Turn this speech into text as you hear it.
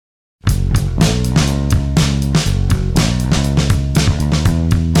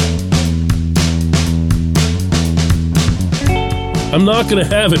I'm not going to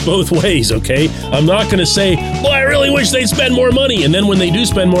have it both ways, okay? I'm not going to say, well, I really wish they'd spend more money. And then when they do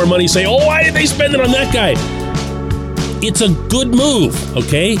spend more money, say, oh, why did they spend it on that guy? It's a good move,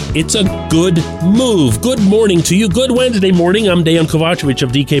 okay? It's a good move. Good morning to you. Good Wednesday morning. I'm Dejan Kovacevic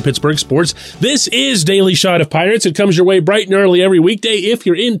of DK Pittsburgh Sports. This is Daily Shot of Pirates. It comes your way bright and early every weekday if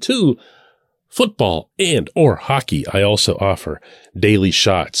you're into football and or hockey. I also offer daily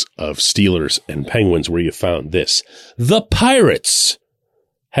shots of Steelers and Penguins where you found this. The Pirates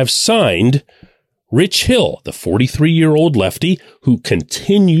have signed Rich Hill, the 43-year-old lefty who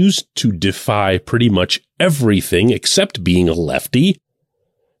continues to defy pretty much everything except being a lefty,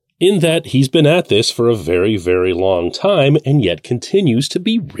 in that he's been at this for a very, very long time and yet continues to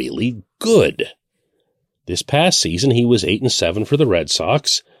be really good. This past season, he was 8-7 for the Red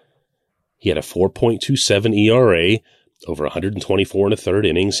Sox. He had a 4.27 ERA over 124 and a third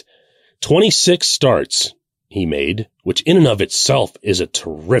innings. 26 starts he made, which in and of itself is a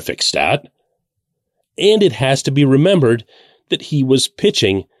terrific stat. And it has to be remembered that he was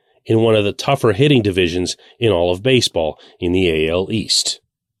pitching in one of the tougher hitting divisions in all of baseball, in the AL East.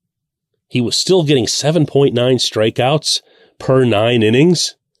 He was still getting 7.9 strikeouts per 9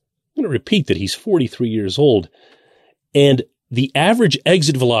 innings. I'm going to repeat that he's 43 years old. And the average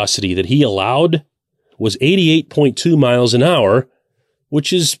exit velocity that he allowed was 88.2 miles an hour,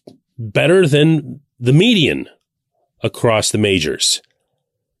 which is better than the median across the majors.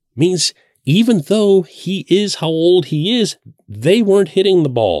 Means even though he is how old he is, they weren't hitting the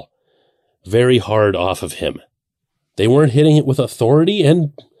ball very hard off of him. They weren't hitting it with authority,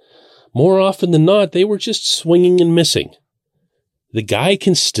 and more often than not, they were just swinging and missing. The guy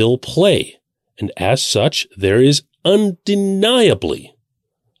can still play, and as such, there is undeniably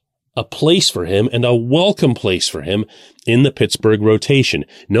a place for him and a welcome place for him in the Pittsburgh rotation.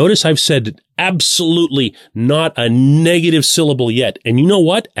 Notice I've said absolutely not a negative syllable yet. And you know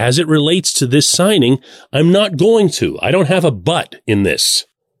what? As it relates to this signing, I'm not going to. I don't have a but in this.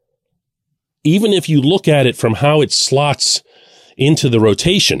 Even if you look at it from how it slots into the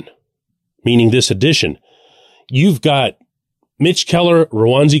rotation, meaning this addition, you've got Mitch Keller,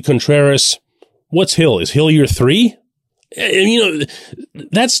 Roansy Contreras. What's Hill? Is Hill your 3? And, you know,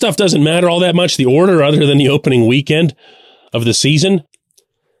 that stuff doesn't matter all that much, the order, other than the opening weekend of the season.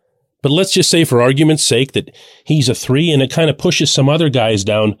 But let's just say, for argument's sake, that he's a 3, and it kind of pushes some other guys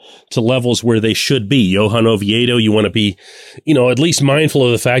down to levels where they should be. Johan Oviedo, you want to be, at least mindful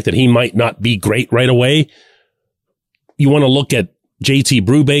of the fact that he might not be great right away. You want to look at JT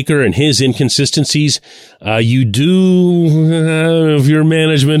Brubaker and his inconsistencies. You do, if your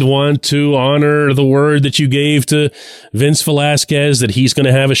management want to honor the word that you gave to Vince Velasquez that he's going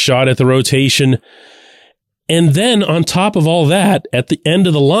to have a shot at the rotation. And then on top of all that, at the end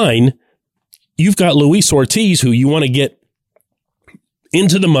of the line, you've got Luis Ortiz, who you want to get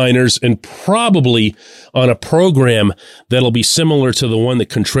into the minors and probably on a program that'll be similar to the one that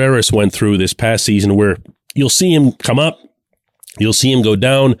Contreras went through this past season, where you'll see him come up, you'll see him go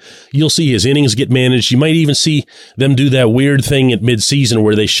down. You'll see his innings get managed. You might even see them do that weird thing at midseason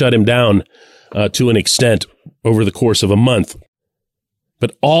where they shut him down to an extent over the course of a month.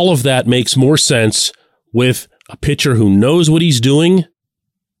 But all of that makes more sense with a pitcher who knows what he's doing.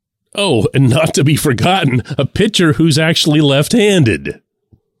 Oh, and not to be forgotten, a pitcher who's actually left-handed.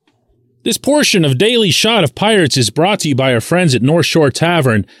 This portion of Daily Shot of Pirates is brought to you by our friends at North Shore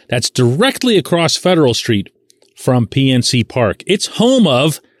Tavern. That's directly across Federal Street from PNC Park. It's home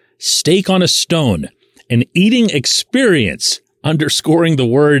of Steak on a Stone, an eating experience, underscoring the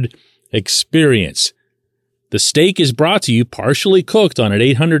word experience. The steak is brought to you partially cooked on an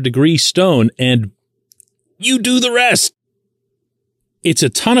 800-degree stone, and you do the rest. It's a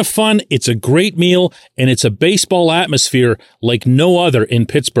ton of fun, it's a great meal, and it's a baseball atmosphere like no other in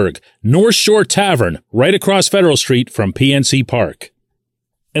Pittsburgh. North Shore Tavern, right across Federal Street from PNC Park.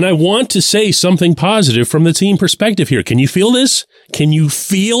 And I want to say something positive from the team perspective here. Can you feel this? Can you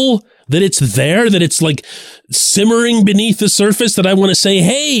feel that it's there, that it's like simmering beneath the surface, that I want to say,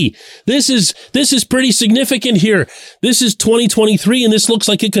 hey, this is pretty significant here. This is 2023, and this looks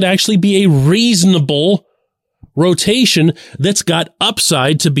like it could actually be a reasonable rotation that's got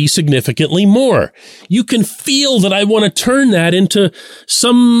upside to be significantly more. You can feel that I want to turn that into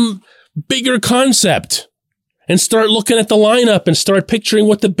some bigger concept and start looking at the lineup and start picturing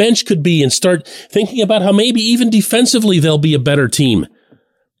what the bench could be and start thinking about how maybe even defensively they'll be a better team.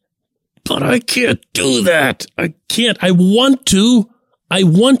 But I can't do that. I can't. I want to.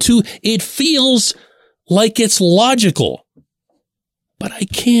 It feels like it's logical. But I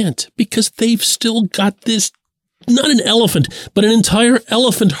can't, because they've still got this, not an elephant, but an entire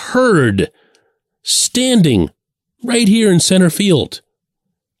elephant herd standing right here in center field.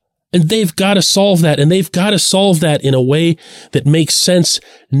 And they've got to solve that, and they've got to solve that in a way that makes sense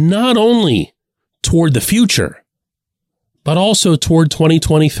not only toward the future, but also toward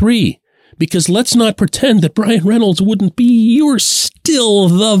 2023. Because let's not pretend that Bryan Reynolds wouldn't be. You're still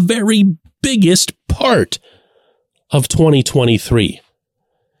the very biggest part of 2023.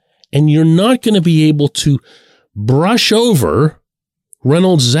 And you're not going to be able to brush over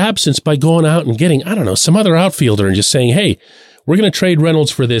Reynolds' absence by going out and getting, some other outfielder and just saying, hey, we're going to trade Reynolds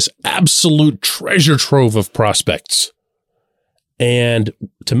for this absolute treasure trove of prospects. And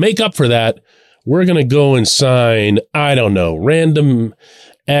to make up for that, we're going to go and sign, random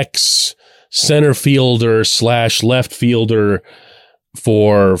X center fielder / left fielder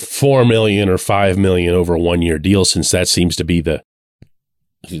for $4 million or $5 million over a 1-year deal, since that seems to be the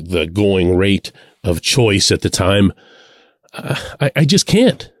going rate of choice at the time. I just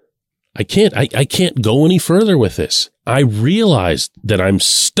can't. I can't go any further with this. I realize that I'm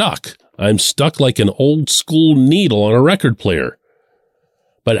stuck. I'm stuck like an old school needle on a record player.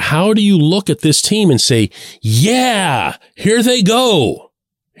 But how do you look at this team and say, yeah, here they go.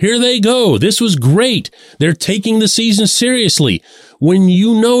 Here they go. This was great. They're taking the season seriously. When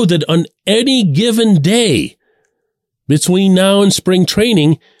you know that on any given day between now and spring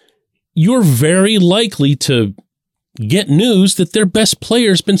training, you're very likely to get news that their best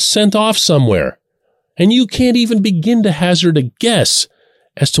player's been sent off somewhere. And you can't even begin to hazard a guess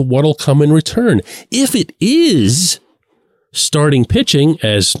as to what'll come in return. If it is starting pitching,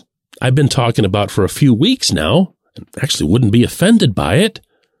 as I've been talking about for a few weeks now, and actually wouldn't be offended by it,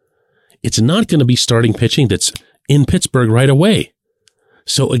 it's not going to be starting pitching that's in Pittsburgh right away.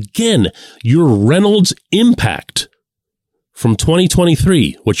 So again, your Reynolds impact from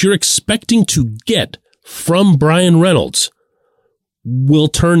 2023, what you're expecting to get from Bryan Reynolds, will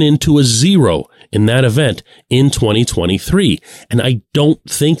turn into a 0 in that event in 2023. And I don't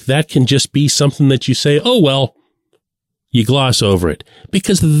think that can just be something that you say, oh, well, you gloss over it,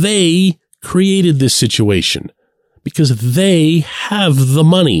 because they created this situation, because they have the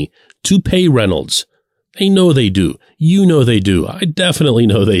money to pay Reynolds. They know they do. You know they do. I definitely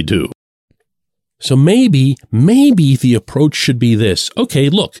know they do. So maybe the approach should be this. Okay,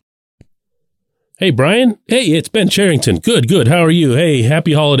 look. Hey, Brian. Hey, it's Ben Cherington. Good. How are you? Hey,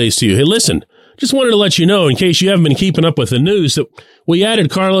 happy holidays to you. Hey, listen, just wanted to let you know, in case you haven't been keeping up with the news, that we added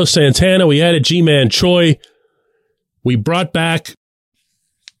Carlos Santana. We added Ji-Man Choi. We brought back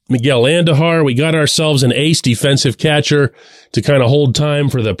Miguel Andujar. We got ourselves an ace defensive catcher to kind of hold time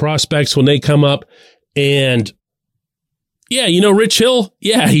for the prospects when they come up. And yeah, Rich Hill?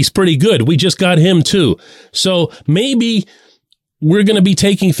 Yeah, he's pretty good. We just got him too. So maybe we're going to be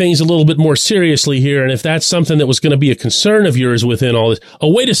taking things a little bit more seriously here. And if that's something that was going to be a concern of yours within all this.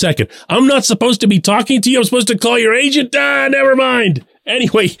 Oh, wait a second. I'm not supposed to be talking to you. I'm supposed to call your agent. Never mind.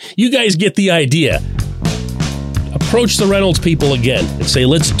 Anyway, you guys get the idea. Approach the Reynolds people again and say,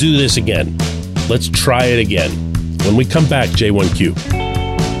 let's do this again. Let's try it again. When we come back, J1Q.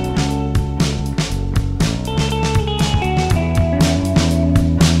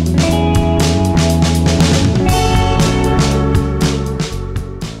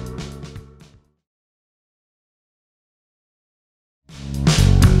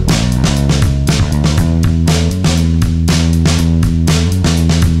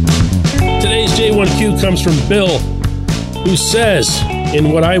 J1Q comes from Bill, who says,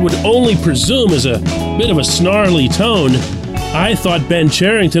 in what I would only presume is a bit of a snarly tone, I thought Ben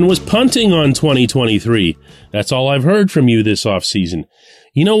Cherington was punting on 2023. That's all I've heard from you this offseason.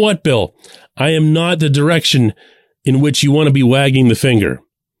 You know what, Bill? I am not the direction in which you want to be wagging the finger.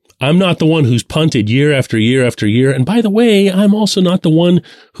 I'm not the one who's punted year after year after year. And by the way, I'm also not the one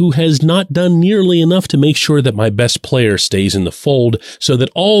who has not done nearly enough to make sure that my best player stays in the fold so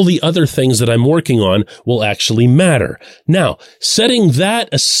that all the other things that I'm working on will actually matter. Now, setting that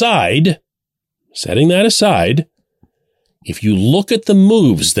aside, if you look at the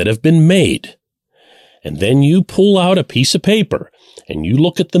moves that have been made, and then you pull out a piece of paper and you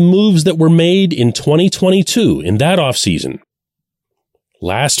look at the moves that were made in 2022, in that offseason,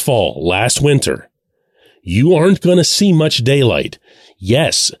 last fall, last winter, you aren't going to see much daylight.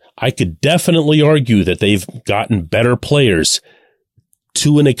 Yes, I could definitely argue that they've gotten better players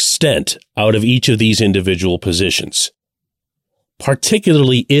to an extent out of each of these individual positions,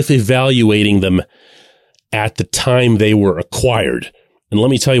 particularly if evaluating them at the time they were acquired. And let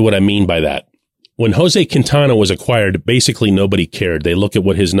me tell you what I mean by that. When Jose Quintana was acquired, basically nobody cared. They look at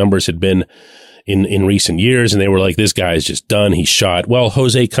what his numbers had been in recent years, and they were like, this guy is just done. He's shot. Well,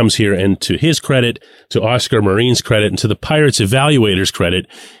 Jose comes here, and to his credit, to Oscar Marin's credit, and to the Pirates evaluators' credit,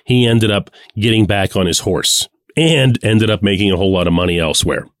 he ended up getting back on his horse. and ended up making a whole lot of money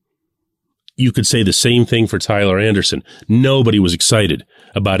elsewhere. You could say the same thing for Tyler Anderson. Nobody was excited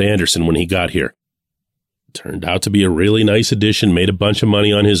about Anderson when he got here. Turned out to be a really nice addition, made a bunch of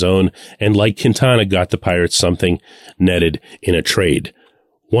money on his own, and like Quintana, got the Pirates something netted in a trade.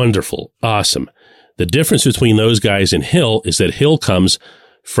 Wonderful. Awesome. The difference between those guys and Hill is that Hill comes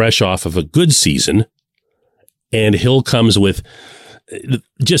fresh off of a good season, and Hill comes with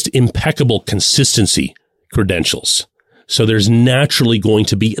just impeccable consistency credentials. So there's naturally going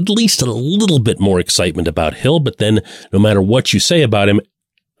to be at least a little bit more excitement about Hill, but then no matter what you say about him,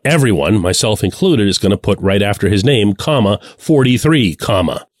 everyone, myself included, is going to put right after his name, 43, .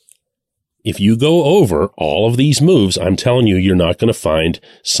 If you go over all of these moves, I'm telling you, you're not going to find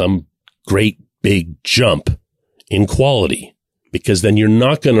some great big jump in quality, because then you're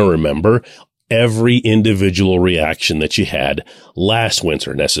not going to remember every individual reaction that you had last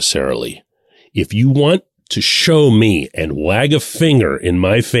winter necessarily. If you want to show me and wag a finger in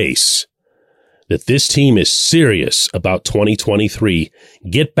my face that this team is serious about 2023,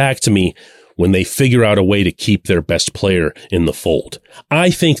 get back to me when they figure out a way to keep their best player in the fold.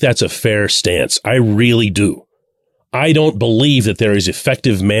 I think that's a fair stance. I really do. I don't believe that there is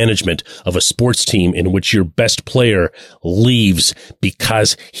effective management of a sports team in which your best player leaves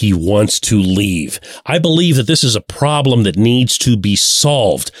because he wants to leave. I believe that this is a problem that needs to be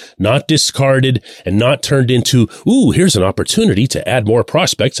solved, not discarded and not turned into, ooh, here's an opportunity to add more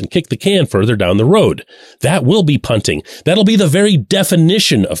prospects and kick the can further down the road. That will be punting. That'll be the very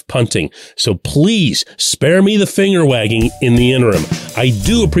definition of punting. So please spare me the finger wagging in the interim. I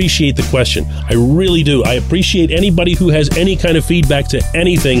do appreciate the question. I really do. I appreciate anybody who has any kind of feedback to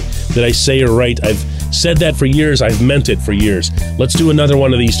anything that I say or write. I've said that for years. I've meant it for years. Let's do another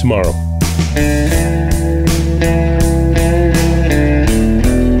one of these tomorrow.